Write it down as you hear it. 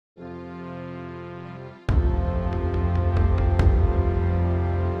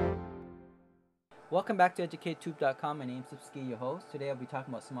Welcome back to EducateTube.com. My name is Subski, your host. Today I'll be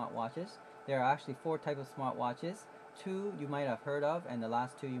talking about smartwatches. There are actually 4 types of smartwatches. 2 you might have heard of, and the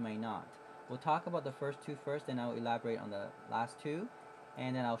last 2 you may not. We'll talk about the first 2 first, then I'll elaborate on the last 2,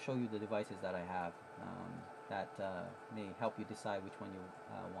 and then I'll show you the devices that I have that may help you decide which one you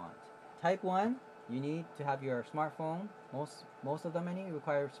want. Type 1, you need to have your smartphone. Most of them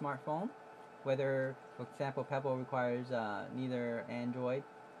require a smartphone. Whether, for example, Pebble requires neither Android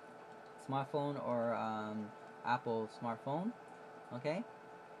smartphone or Apple smartphone. Okay.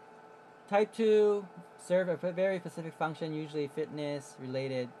 Type 2 serve a very specific function, usually fitness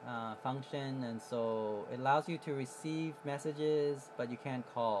related function, and so it allows you to receive messages but you can't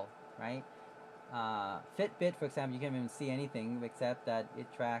call, right? Fitbit, for example, you can't even see anything except that it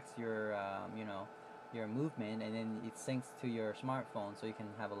tracks your your movement, and then it syncs to your smartphone so you can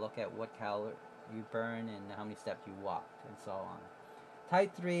have a look at what calorie you burn and how many steps you walked and so on.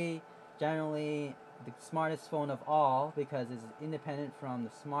 Type 3, generally the smartest phone of all because it's independent from the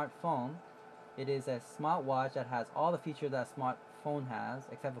smartphone. It is a smartwatch that has all the features that a smartphone has,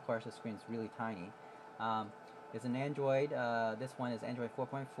 except of course the screen is really tiny. It's an Android. This one is Android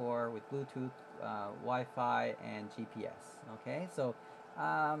 4.4 with Bluetooth, Wi-Fi, and GPS. Okay, so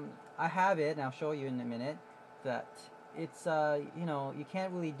I have it, and I'll show you in a minute that it's you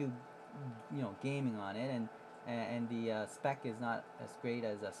can't really do gaming on it, and the spec is not as great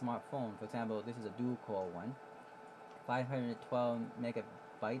as a smartphone. For example, this is a dual core one, 512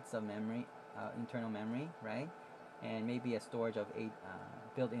 megabytes of memory, internal memory, right? And maybe a storage of 8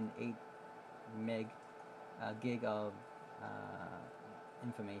 built-in 8 gig of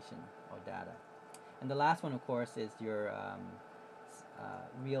information or data. And the last one, of course, is your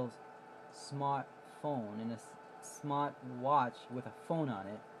real smartphone and a smart watch with a phone on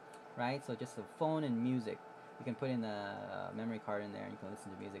it, right? So just a phone and music. You can put in a memory card in there, and you can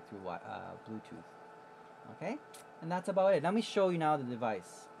listen to music through Bluetooth. Okay, and that's about it. Let me show you now the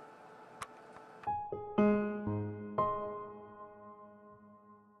device.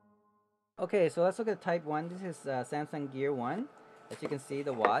 Okay, so let's look at Type 1. This is Samsung Gear 1. As you can see,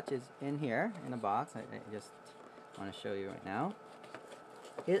 the watch is in here in the box. I just want to show you right now.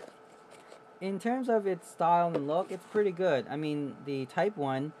 In terms of its style and look, it's pretty good. I mean, the Type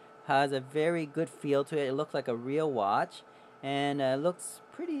 1 has a very good feel to it. It looks like a real watch, and looks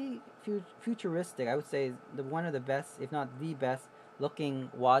pretty futuristic. I would say one of the best, if not the best,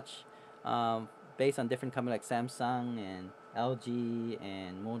 looking watch based on different companies like Samsung and LG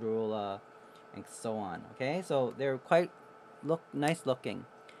and Motorola and so on. Okay, so they're quite nice looking.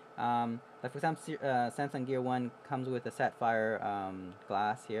 Like for example, Samsung Gear 1 comes with a sapphire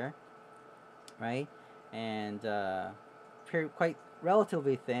glass here, right? And quite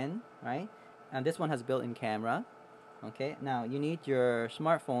relatively thin, right? And this one has built-in camera. Okay, now you need your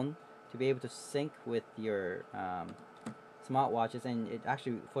smartphone to be able to sync with your smartwatches, and it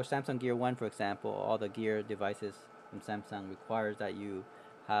actually, for Samsung Gear 1, for example, all the Gear devices from Samsung requires that you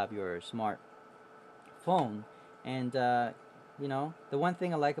have your smartphone. And the one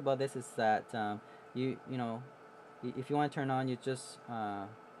thing I like about this is that if you want to turn on, you just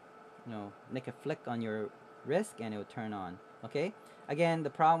make a flick on your wrist and it will turn on. Okay, again,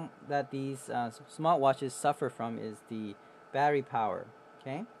 the problem that these smartwatches suffer from is the battery power.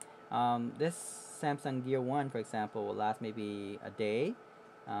 Okay, this Samsung Gear 1, for example, will last maybe a day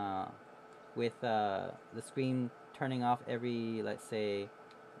with the screen turning off every, let's say,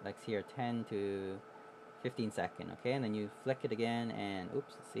 like here, 10 to 15 seconds. Okay, and then you flick it again, and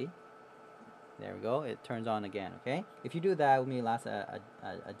oops, see, there we go, it turns on again. Okay, if you do that, it may last a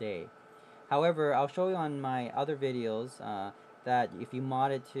day. However, I'll show you on my other videos that if you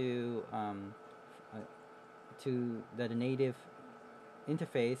mod it to the native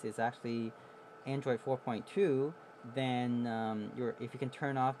interface is actually Android 4.2, then if you can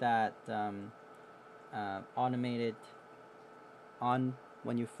turn off that automated on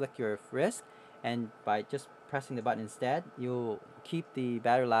when you flick your wrist, and by just pressing the button instead, you'll keep the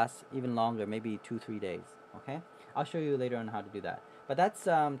battery last even longer, maybe 2-3 days. Okay, I'll show you later on how to do that. But that's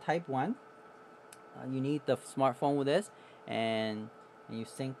Type 1. You need the smartphone with this, and you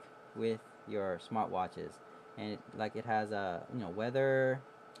sync with your smartwatches, and it has a weather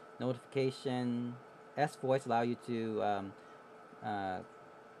notification. S-Voice allow you to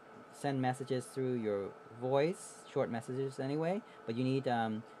send messages through your voice, short messages anyway, but you need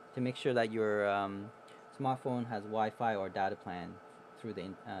to make sure that your smartphone has Wi-Fi or data plan through the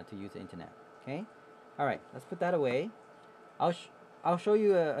to use the internet. Okay, all right, let's put that away. I'll show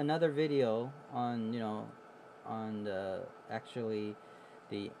you another video on actually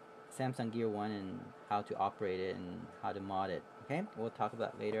the Samsung Gear One and how to operate it and how to mod it. Okay, we'll talk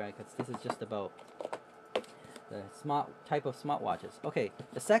about that later because this is just about the type of smartwatches. Okay,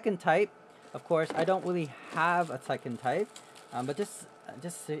 the second type, of course, I don't really have a second type, but just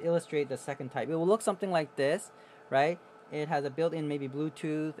to illustrate the second type, it will look something like this, right? It has a built-in maybe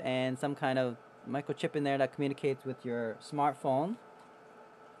Bluetooth and some kind of microchip in there that communicates with your smartphone.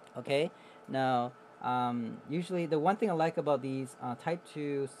 Okay, now usually the one thing I like about these Type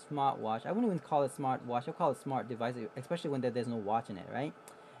 2 smartwatch, I wouldn't even call it smartwatch, I'll call it smart device, especially when there's no watch in it, right?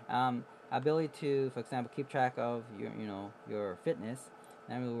 Ability to, for example, keep track of your fitness.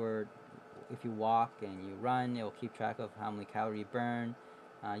 In other words, if you walk and you run, it will keep track of how many calories you burn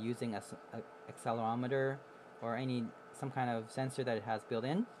using a accelerometer or some kind of sensor that it has built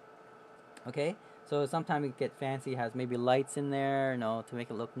in. Okay, so sometimes it get fancy, has maybe lights in there, to make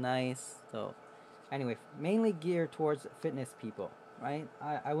it look nice. So anyway, mainly geared towards fitness people, right?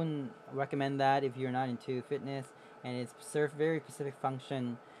 I wouldn't recommend that if you're not into fitness, and it's served very specific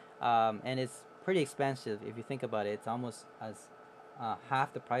function, and it's pretty expensive if you think about it. It's almost as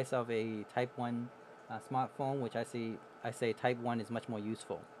half the price of a Type 1 smartphone, which I say Type 1 is much more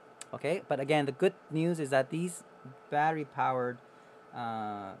useful. Okay, but again, the good news is that these battery powered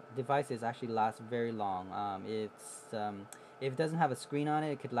devices actually last very long. If it doesn't have a screen on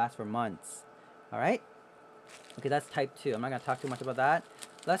it, it could last for months. Alright? Okay, that's Type 2. I'm not going to talk too much about that.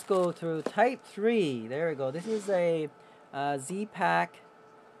 Let's go through Type 3. There we go. This is a ZGPAX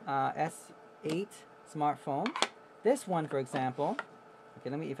S8 smartphone. This one, for example, okay,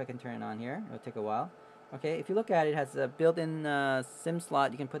 let me, if I can turn it on here. It'll take a while. Okay, if you look at it, it has a built-in SIM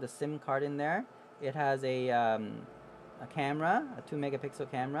slot. You can put a SIM card in there. It has a camera, a 2-megapixel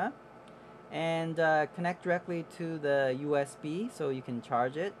camera, and connect directly to the USB so you can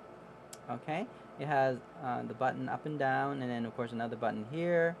charge it. Okay, it has the button up and down, and then of course another button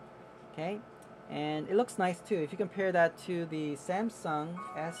here. Okay, and it looks nice too. If you compare that to the Samsung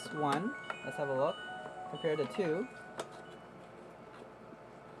S1, let's have a look. Compare the two.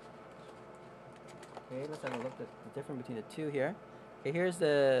 Okay, let's have a look at the difference between the two here. Okay, here's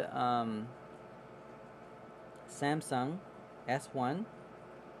the Samsung S1.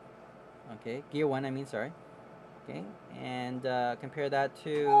 Okay, Gear 1, I mean, sorry. Okay, and compare that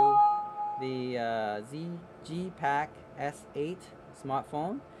to the ZGPAX S8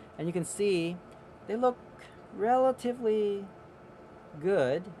 smartphone, and you can see they look relatively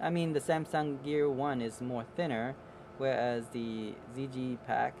good. I mean, the Samsung Gear 1 is more thinner, whereas the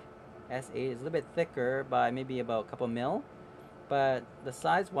ZGPAX S8 is a little bit thicker by maybe about a couple mil. But the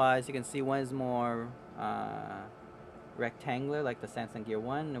size-wise, you can see one is more rectangular, like the Samsung Gear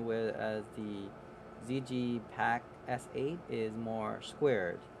 1, whereas the ZGPAX S8 is more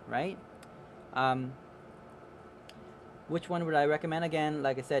squared, right? Which one would I recommend? Again,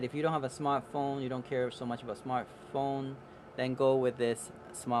 like I said, if you don't have a smartphone, you don't care so much about smartphone, then go with this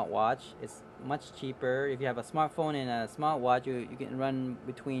smartwatch. It's much cheaper. If you have a smartphone and a smartwatch, you can run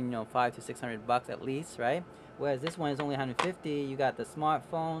between $500 to $600 at least, right? Whereas this one is only $150. You got the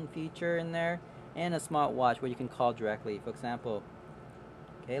smartphone feature in there and a smartwatch where you can call directly. For example,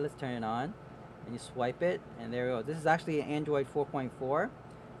 okay, let's turn it on, and you swipe it, and there we go. This is actually Android 4.4.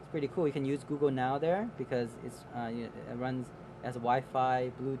 It's pretty cool. You can use Google Now there because it runs as a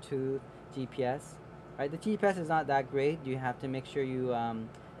Wi-Fi, Bluetooth, GPS. Right, the GPS is not that great. You have to make sure you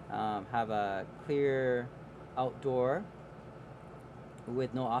have a clear outdoor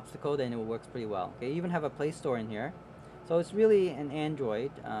with no obstacle, then it works pretty well. Okay, you even have a Play Store in here, so it's really an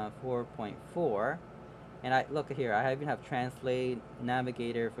Android 4.4. And I look here, I even have Translate,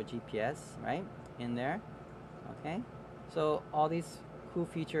 Navigator for GPS, right, in there. Okay, so all these cool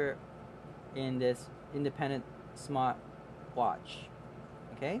feature in this independent smart watch.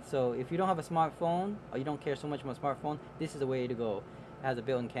 Okay, so if you don't have a smartphone or you don't care so much about smartphone, this is the way to go. It has a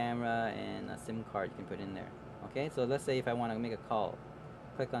built-in camera and a SIM card you can put in there. Okay, so let's say if I want to make a call,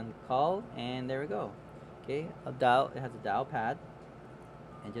 click on call, and there we go. Okay, a dial. It has a dial pad,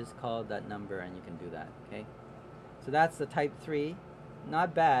 and just call that number, and you can do that. Okay, so that's the Type 3.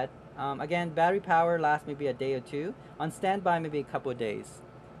 Not bad. Again, battery power lasts maybe a day or two. On standby, maybe a couple of days.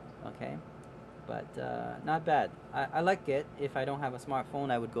 Okay. But not bad. I like it. If I don't have a smartphone,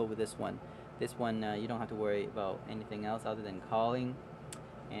 I would go with this one. This one, you don't have to worry about anything else other than calling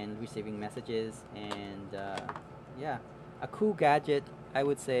and receiving messages. And yeah, a cool gadget. I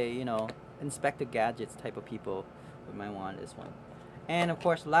would say, Inspector Gadgets type of people might want this one. And of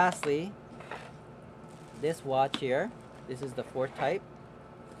course, lastly, this watch here. This is the fourth type.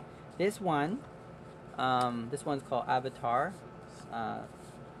 This one's called Avatara.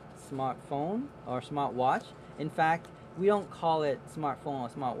 Smartphone or smartwatch. In fact, we don't call it smartphone or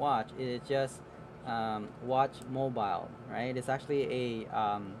smartwatch. It is just watch mobile, right? It's actually a,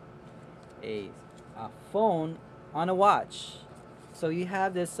 a phone on a watch. So you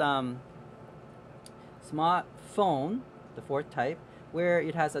have this smartphone, the fourth type, where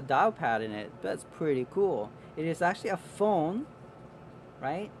it has a dial pad in it. That's pretty cool. It is actually a phone,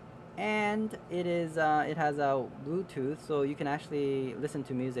 right? And it has a Bluetooth, so you can actually listen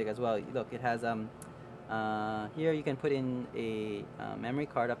to music as well. Look, it has here you can put in a memory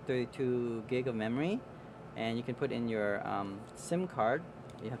card, up 32 gig of memory, and you can put in your SIM card.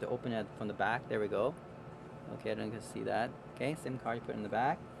 You have to open it from the back. There we go. Okay, I don't get to see that. Okay, SIM card you put in the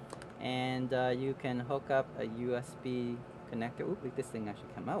back, and you can hook up a USB connector. Oops, this thing actually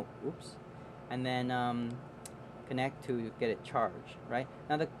came out. Oops, and then connect to get it charged. Right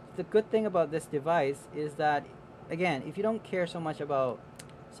now, the good thing about this device is that, again, if you don't care so much about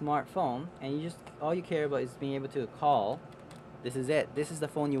smartphone and you just all you care about is being able to call, this is it. This is the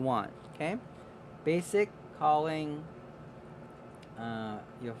phone you want. Okay, basic calling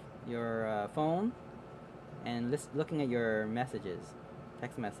your phone and looking at your messages,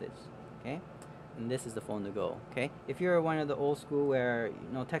 text message. Okay, and this is the phone to go. Okay, if you're one of the old school where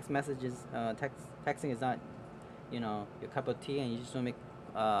text messages, texting is not your cup of tea, and you just want to make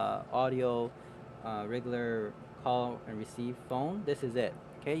audio regular call and receive phone, this is it.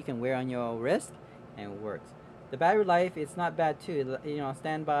 Okay, you can wear on your wrist and it works. The battery life, it's not bad too.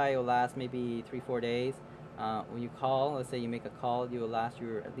 Standby will last maybe 3-4 days. When you call, let's say you make a call, you will last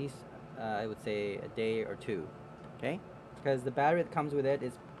you at least I would say a day or two. Okay, because the battery that comes with it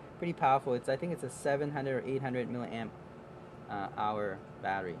is pretty powerful. I think it's a 700 or 800 milliamp hour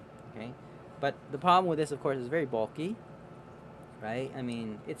battery. Okay, but the problem with this, of course, is very bulky. Right? I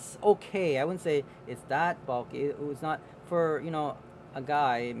mean, it's okay. I wouldn't say it's that bulky. It was not for a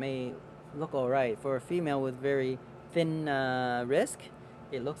guy. It may look alright. For a female with very thin wrist,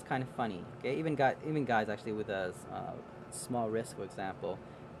 it looks kind of funny. Okay, even guys actually with a small wrist, for example,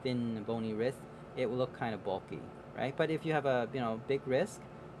 thin bony wrist, it will look kind of bulky, right? But if you have a big wrist,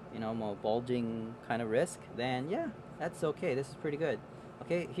 more bulging kind of wrist, then yeah, that's okay. This is pretty good.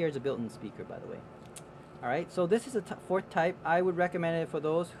 Okay, here's a built-in speaker, by the way. Alright, so this is a fourth type. I would recommend it for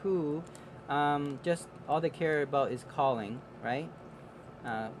those who just all they care about is calling, right?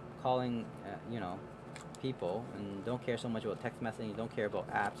 Calling, people, and don't care so much about text messaging, don't care about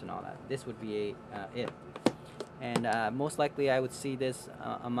apps and all that. This would be it. And most likely I would see this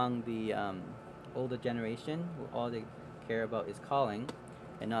among the older generation, who all they care about is calling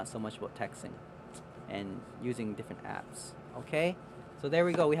and not so much about texting and using different apps. Okay? So there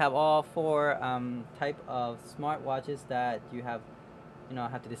we go. We have all four type of smartwatches that you have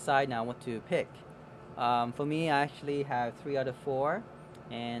to decide now what to pick. For me, I actually have 3 out of 4,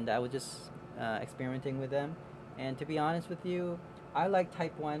 and I was just experimenting with them. And to be honest with you, I like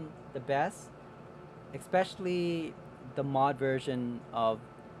Type 1 the best, especially the mod version of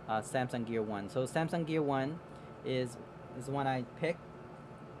Samsung Gear 1. So Samsung Gear 1 is the one I picked,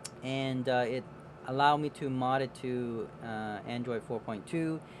 and it allow me to mod it to Android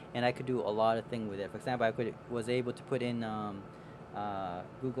 4.2, and I could do a lot of things with it. For example, I was able to put in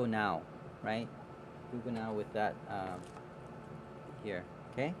Google Now, right? Google Now with that here,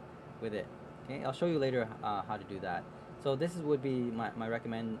 okay, with it. Okay, I'll show you later how to do that. So this would be my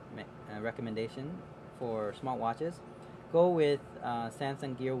recommendation for smartwatches. Go with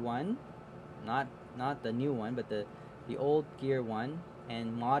Samsung Gear 1, not the new one, but the old Gear 1,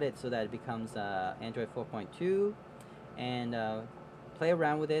 and mod it so that it becomes Android 4.2, and play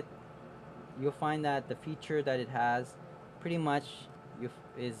around with it. You'll find that the feature that it has pretty much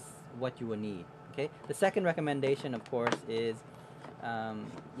is what you will need. Okay. The second recommendation, of course, is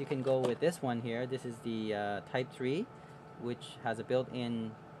you can go with this one here. This is the Type 3, which has a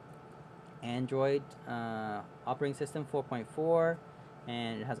built-in Android operating system 4.4,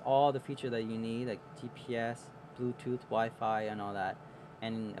 and it has all the features that you need, like GPS, Bluetooth, Wi-Fi, and all that,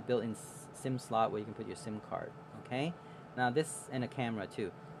 and a built-in SIM slot where you can put your SIM card. Okay, now this, and a camera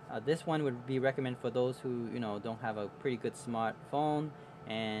too. This one would be recommended for those who don't have a pretty good smartphone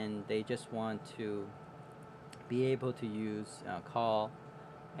and they just want to be able to use call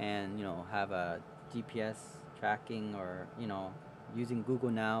and have a GPS tracking, or using Google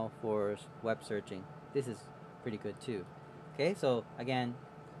Now for web searching. This is pretty good too. Okay, so again,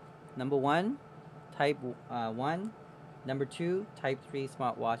 number 1, Type 1, number 2, Type 3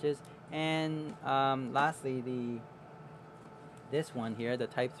 smartwatches, and lastly this one here, the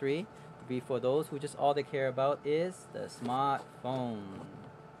Type 3, would be for those who just all they care about is the smartphone,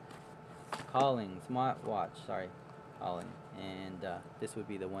 calling, calling, and this would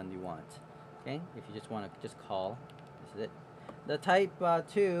be the one you want. Okay, if you just want to call, it. The Type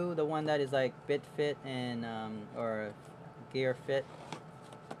 2, the one that is like bit fit and or gear fit,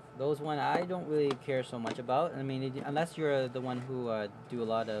 those one I don't really care so much about. I mean, unless you're the one who do a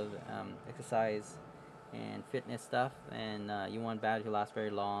lot of exercise and fitness stuff, and you want battery to last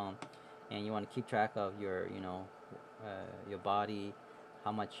very long, and you want to keep track of your, your body,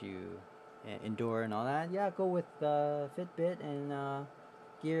 how much you endure and all that. Yeah, go with Fitbit and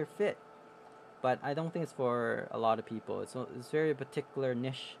Gear Fit. But I don't think it's for a lot of people. It's very particular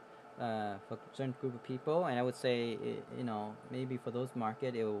niche for a certain group of people, and I would say maybe for those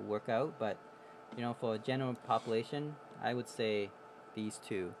market it will work out, but for a general population, I would say these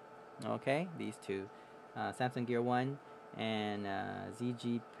two. Okay, these two, Samsung Gear One and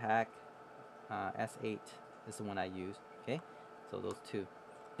ZGPAX S8 is the one I use. Okay, so those two.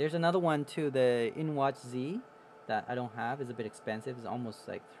 There's another one too, the InWatch Z, that I don't have. It's a bit expensive. It's almost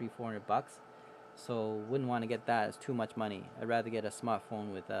like $300-400. So wouldn't want to get that. It's too much money. I'd rather get a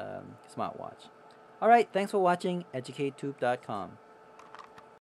smartphone with a smartwatch. Alright, thanks for watching EducateTube.com.